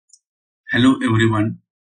Hello everyone.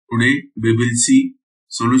 Today we will see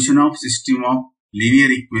solution of system of linear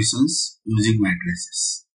equations using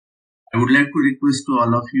matrices. I would like to request to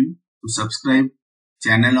all of you to subscribe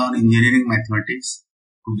channel on engineering mathematics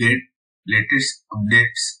to get latest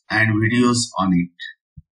updates and videos on it.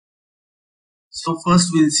 So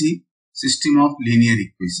first we'll see system of linear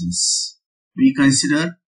equations. We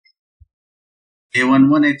consider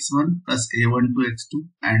a11x1 plus a12x2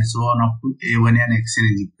 and so on up to a1n xn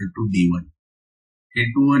is equal to b1.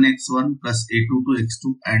 a21x1 plus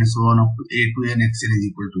a22x2 and so on up to a2n xn is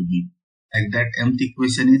equal to b. Like that, mth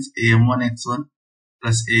equation is am1x1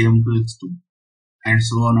 plus am2x2 and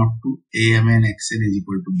so on up to amn xn is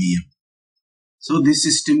equal to bm. So this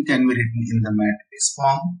system can be written in the matrix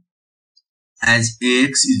form as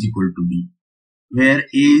ax is equal to b, where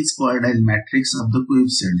A is called as matrix of the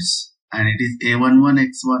coefficients and it is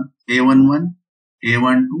a11x1, a11,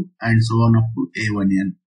 a12 and so on up to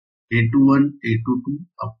a1n, a21, a22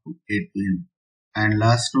 up to a2n, and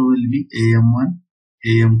last row will be am1,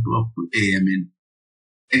 am2 up to amn.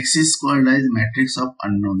 X is called as matrix of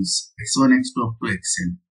unknowns, x1, x2 up to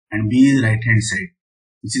xn, and b is right hand side,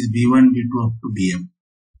 which is b1, b2 up to bm.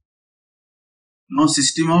 Now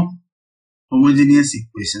system of homogeneous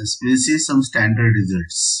equations, we will see some standard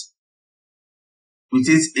results, which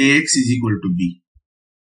is ax is equal to b.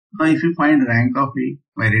 Now if you find rank of A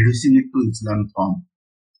by reducing it to echelon form,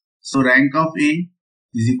 so rank of A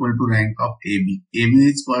is equal to rank of AB. AB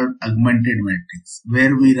is called augmented matrix,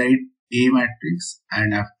 where we write A matrix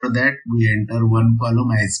and after that we enter one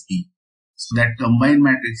column as B. So that combined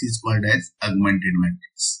matrix is called as augmented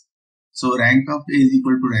matrix. So rank of A is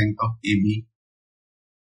equal to rank of AB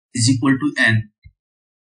is equal to n,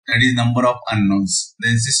 that is number of unknowns.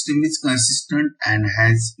 Then system is consistent and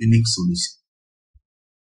has unique solution.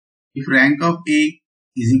 If rank of A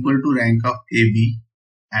is equal to rank of AB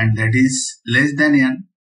and that is less than n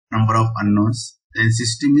number of unknowns, then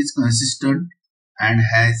system is consistent and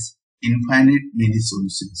has infinite many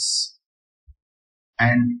solutions.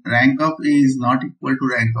 And rank of A is not equal to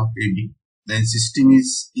rank of AB, then system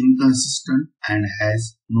is inconsistent and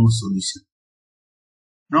has no solution.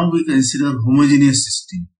 Now we consider homogeneous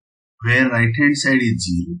system, where right hand side is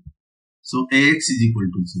 0. So ax is equal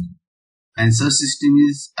to 0 and such system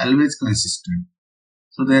is always consistent.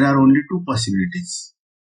 So there are only two possibilities,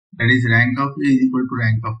 that is rank of A is equal to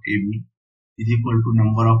rank of AB is equal to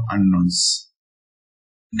number of unknowns.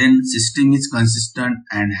 Then system is consistent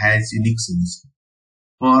and has unique solution.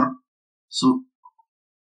 So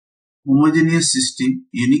homogeneous system,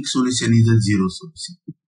 unique solution is a 0 solution.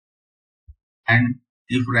 And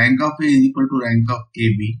if rank of A is equal to rank of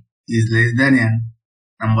AB is less than n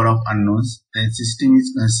number of unknowns, then system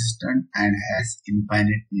is consistent and has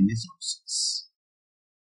infinite many solutions.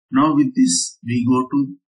 Now with this we go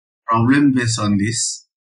to problem based on this.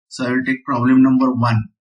 So I will take problem number 1.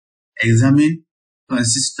 Examine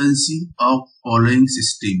consistency of following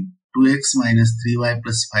system: 2x minus 3y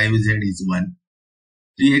plus 5z is 1,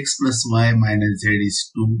 3x plus y minus z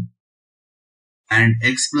is 2, and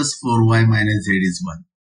x plus 4y minus z is 1.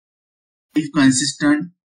 If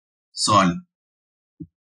consistent, solve.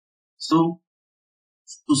 So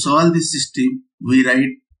to solve this system, we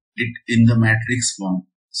write it in the matrix form.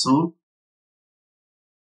 So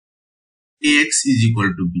ax is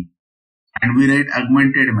equal to b and we write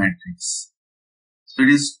augmented matrix. So it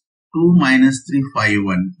is 2 minus 3 5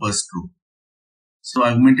 1 first row. So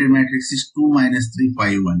augmented matrix is 2 minus 3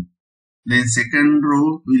 5 1. Then second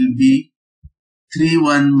row will be 3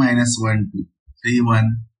 1 minus 1 2, 3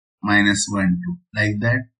 1 minus 1 2, like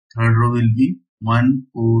that. Third row will be 1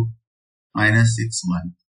 4 minus 6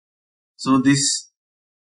 1. So this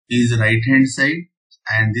is right hand side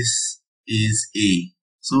and this is A.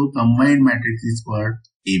 So combined matrix is called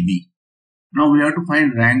AB. Now we have to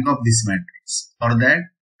find rank of this matrix. For that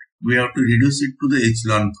we have to reduce it to the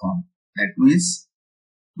echelon form. That means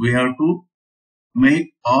we have to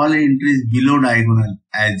make all entries below diagonal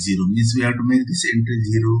as 0. Means we have to make this entry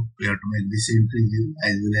 0, we have to make this entry 0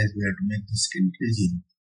 as well as we have to make this entry 0.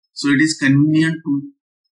 So it is convenient to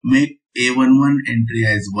make a11 entry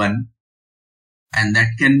as 1 and that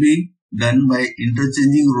can be done by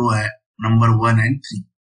interchanging row number 1 and 3.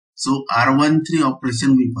 So R13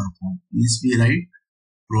 operation we perform, means we write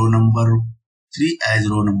row number 3 as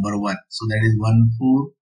row number 1. So that is 1 4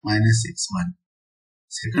 minus 6 1.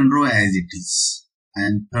 Second row as it is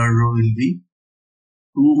and third row will be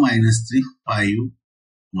 2 minus 3 5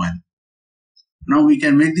 1. Now we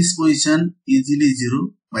can make this position easily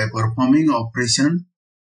 0 by performing operation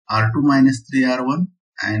R2 minus 3 R1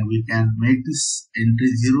 and we can make this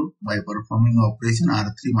entry 0 by performing operation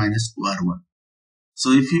R3 minus 2 R1. So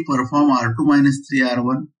if we perform R2 minus 3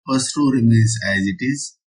 R1, first row remains as it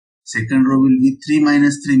is. Second row will be 3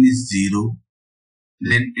 minus 3 means 0.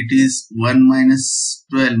 Then it is 1 minus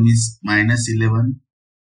 12 means minus 11.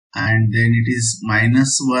 And then it is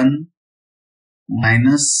minus 1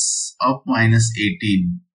 minus of minus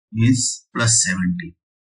 18 means plus 70.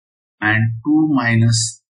 And 2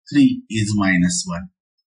 minus 3 is minus 1.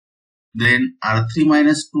 Then R3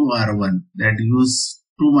 minus 2 R1, that gives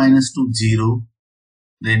 2 minus 2 0.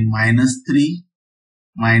 Then minus 3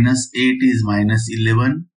 minus 8 is minus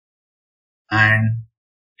 11. And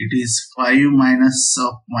it is 5 minus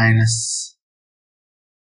of minus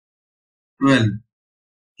 12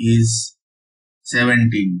 is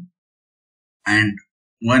 17. And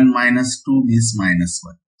 1 minus 2 is minus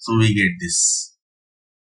 1. So we get this.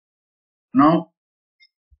 Now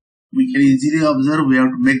we can easily observe we have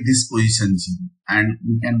to make this position 0. And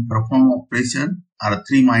we can perform operation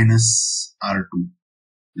R3 minus R2.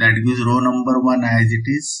 That gives row number 1 as it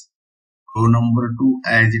is, row number 2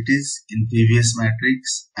 as it is in previous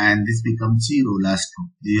matrix, and this becomes 0 last row,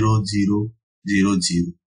 0, 0, 0, 0.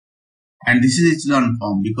 And this is echelon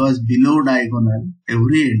form because below diagonal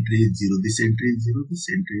every entry is 0. This entry is 0, this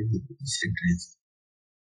entry is 0, this entry is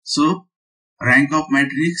 0. So rank of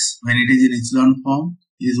matrix when it is in echelon form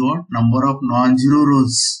is what? Number of non-zero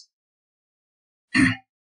rows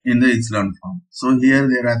in the echelon form. So here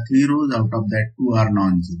there are 3 rows, out of that 2 are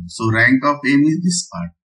non-zero. So rank of M is this part,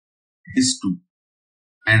 is 2.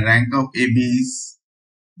 And rank of AB is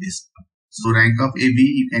this part. So rank of AB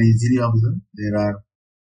you can easily observe there are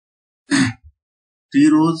 3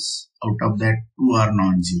 rows, out of that 2 are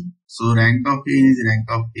non-zero. So rank of A is rank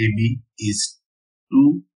of AB is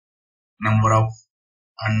 2. Number of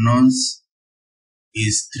unknowns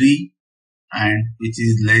is 3 and which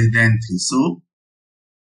is less than 3. So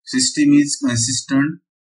system is consistent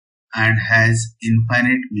and has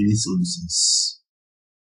infinite many solutions.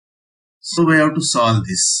 So we have to solve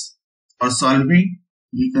this. For solving,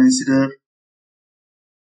 we consider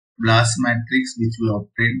last matrix which we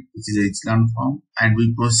obtained, which is echelon form, and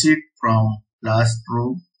we proceed from last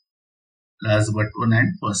row, last button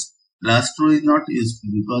and first. Last row is not useful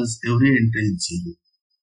because every entry is 0.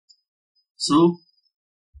 So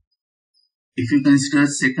if you consider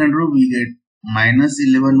second row, we get minus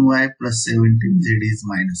 11y plus 17z is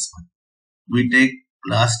minus 1. We take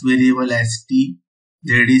last variable as t,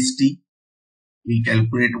 z is t. We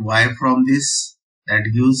calculate y from this, that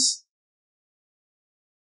gives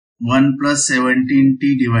 1 plus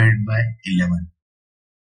 17t divided by 11.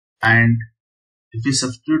 And if you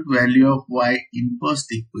substitute value of y in first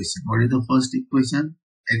equation, what is the first equation?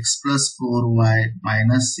 X plus 4y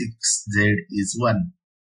minus 6z is 1.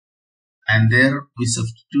 And there we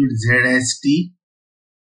substitute z as t,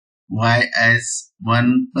 y as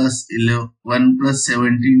 1 plus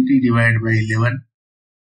 17t divided by 11,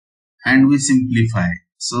 and we simplify.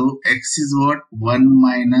 So x is what? 1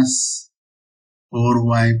 minus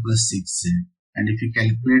 4y plus 6z. And if you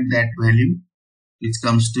calculate that value, which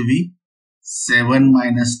comes to be 7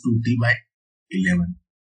 minus 2t by 11.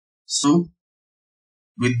 So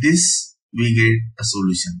with this we get a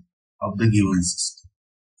solution of the given system.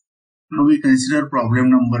 Now we consider problem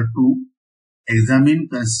number 2. Examine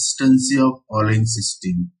consistency of following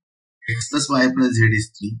system. X plus y plus z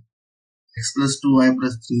is 3. X plus 2y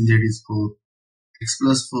plus 3z is 4. X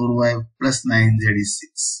plus 4y plus 9z is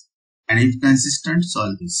 6. And if consistent,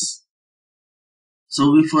 solve this.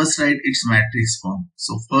 So we first write its matrix form.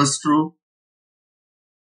 So first row,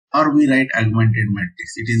 or we write augmented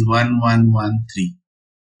matrix. It is 1, 1, 1, 3.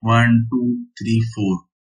 1, 2, 3, 4.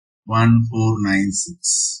 1, 4, 9,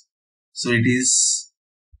 6. So it is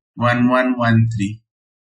 1, 1, 1, 3.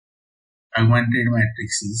 Augmented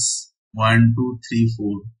matrix is 1, 2, 3,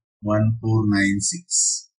 4. 1, 4, 9,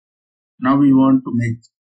 6. Now we want to make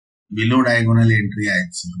below diagonal entry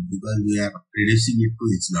as 0 because we are reducing it to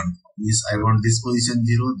echelon form. Means I want this position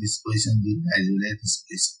 0, this position 0 as well as this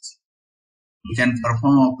position 0. We can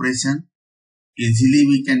perform operation. Easily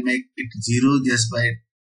we can make it 0 just by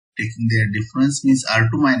taking their difference, means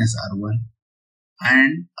R2 minus R1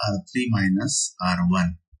 and R3 minus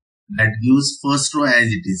R1. That gives first row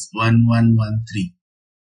as it is 1, 1, 1, 3.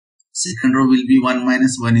 Second row will be 1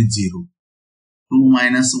 minus 1 is 0. 2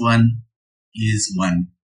 minus 1 is 1.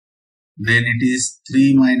 Then it is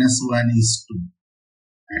 3 minus 1 is 2.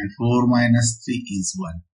 And 4 minus 3 is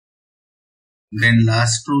 1. Then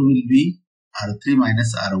last row will be R3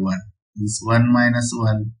 minus R1. Means 1 minus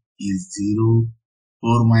 1 is 0.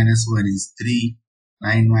 4 minus 1 is 3.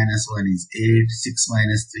 9 minus 1 is 8. 6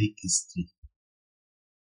 minus 3 is 3.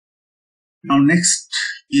 Now next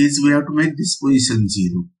is we have to make this position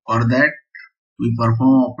 0. For that we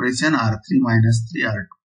perform operation R3 minus 3 R2.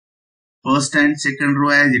 First and second row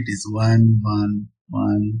as it is 1, 1,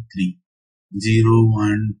 1, 3. 0,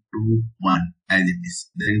 1, 2, 1 as it is.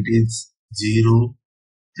 Then it is 0,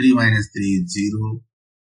 3 minus 3 is 0,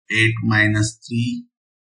 8 minus 3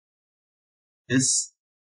 is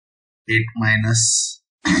 8 minus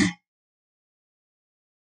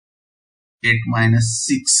 8 minus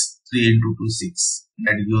 6, 3 into 2, 6.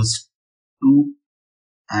 That gives 2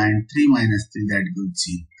 and 3 minus 3 that gives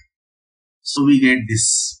 0. So we get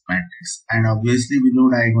this matrix, and obviously below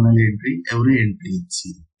diagonal entry, every entry is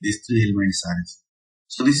 0. These three elements are 0.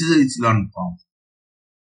 So this is a echelon form.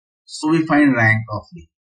 So we find rank of A.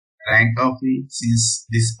 Rank of A, since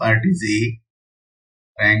this part is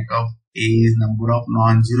A, rank of A is number of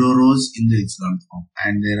non-zero rows in the echelon form,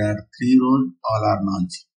 and there are 3 rows, all are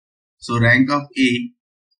non-zero. So rank of A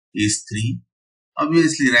is 3.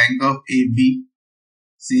 Obviously rank of AB,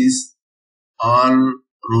 since all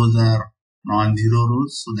rows are non-zero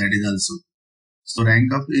rows, so that is also. So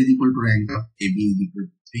rank of A is equal to rank of AB is equal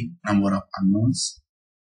to 3, number of unknowns.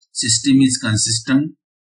 System is consistent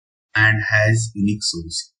and has unique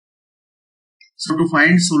solution. So to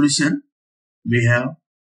find solution, we have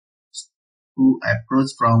to approach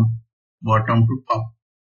from bottom to top.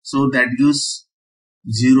 So that gives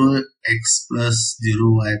 0x plus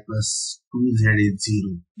 0y plus 2z is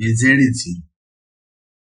 0. Z is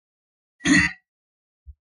 0.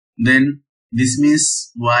 Then this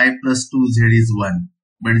means y plus 2z is 1.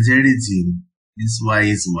 But z is 0. Means y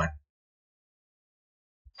is 1.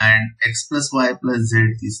 And x plus y plus z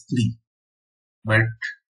is 3. But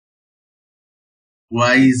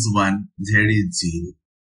y is 1. Z is 0.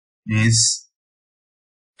 Means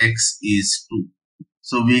x is 2.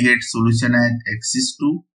 So we get solution as x is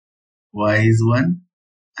 2, y is 1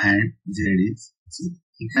 and z is 0.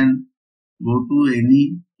 You can go to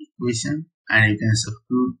any equation and you can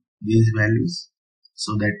substitute these values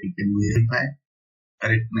so that you can verify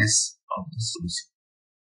correctness of the solution.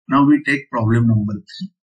 Now we take problem number 3.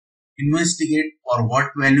 Investigate for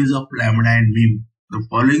what values of lambda and mu the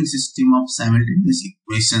following system of simultaneous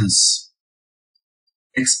equations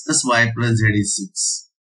x plus y plus z is 6.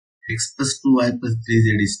 X plus 2y plus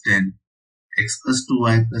 3z is 10, x plus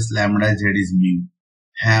 2y plus lambda z is mu,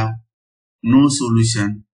 have no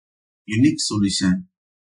solution, unique solution,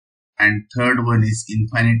 and third one is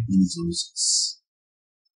infinite many solutions.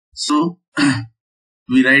 So,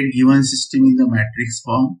 we write given system in the matrix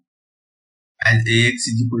form as Ax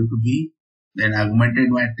is equal to B, then augmented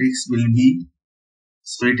matrix will be,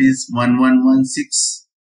 so it is 1, 1, 1, 6,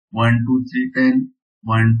 1, 2, 3, 10,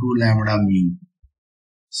 1, 2 lambda mu.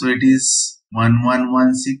 So it is 1, 1,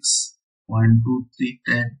 1, 6, 1, 2, 3,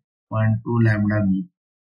 10, 1, 2 lambda mu.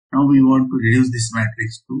 Now we want to reduce this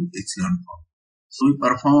matrix to echelon form. So we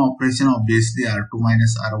perform operation obviously R2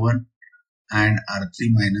 minus R1 and R3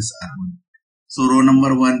 minus R1. So row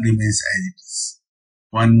number 1 remains as it is.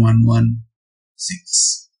 1, 1, 1,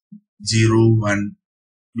 6, 0, 1.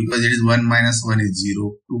 Because it is 1 minus 1 is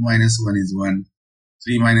 0, 2 minus 1 is 1,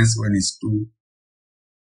 3 minus 1 is 2,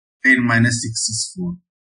 10 minus 6 is 4.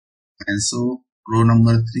 And so row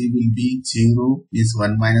number 3 will be 0 is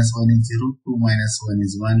 1 minus 1 is 0, 2 minus 1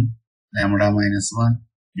 is 1, lambda minus 1,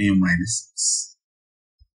 mu minus 6.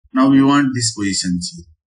 Now we want this position 0.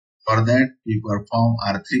 For that we perform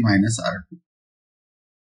R3 minus R2.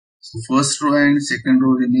 So first row and second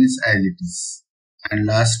row remains as it is. And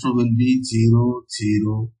last row will be 0,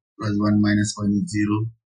 0 plus 1 minus 1 is 0.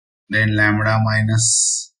 Then lambda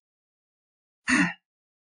minus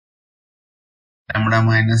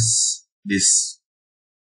this.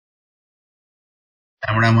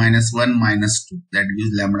 Lambda minus 1 minus 2. That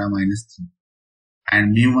gives lambda minus 3.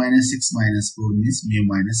 And mu minus 6 minus 4 means mu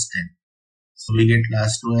minus 10. So we get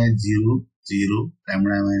last row as 0, 0,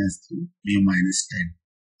 lambda minus 3, mu minus 10.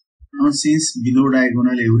 Now since below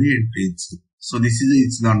diagonal every entry is 0. So this is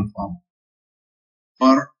the echelon form.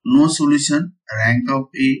 For no solution, rank of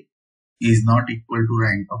A is not equal to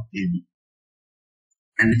rank of AB.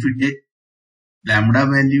 And if we take lambda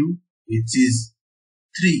value which is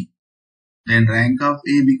 3, then rank of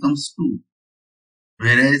A becomes 2.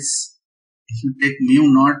 Whereas if you take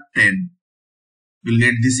mu not 10, we'll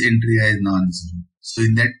get this entry as non-zero. So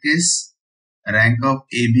in that case, rank of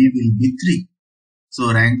AB will be 3.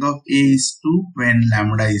 So rank of A is 2 when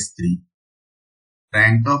lambda is 3.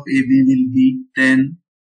 Rank of AB will be 10.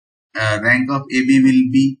 Rank of AB will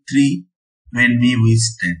be 3 when mu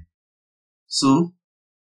is 10. So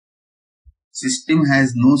system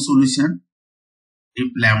has no solution if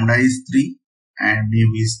lambda is 3 and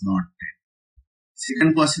mu is not 10.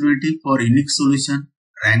 Second possibility for unique solution,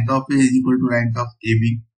 rank of A is equal to rank of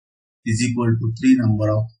AB. is equal to 3 number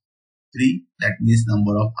of 3, that means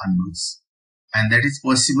number of unknowns. And that is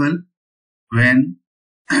possible when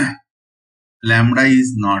lambda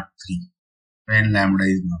is not 3. When lambda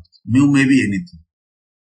is not 3. Mu may be anything.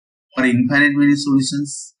 For infinite many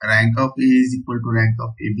solutions, rank of A is equal to rank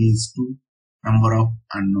of AB is 2 number of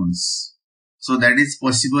unknowns. So that is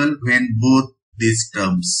possible when both these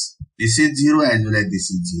terms, this is 0 as well as this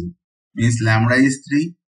is 0. Means lambda is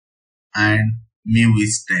 3 and mu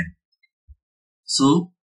is 10.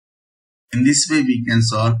 So in this way we can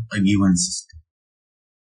solve a given system.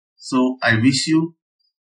 So I wish you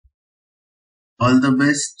all the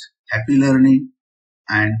best, happy learning,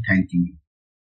 and thank you.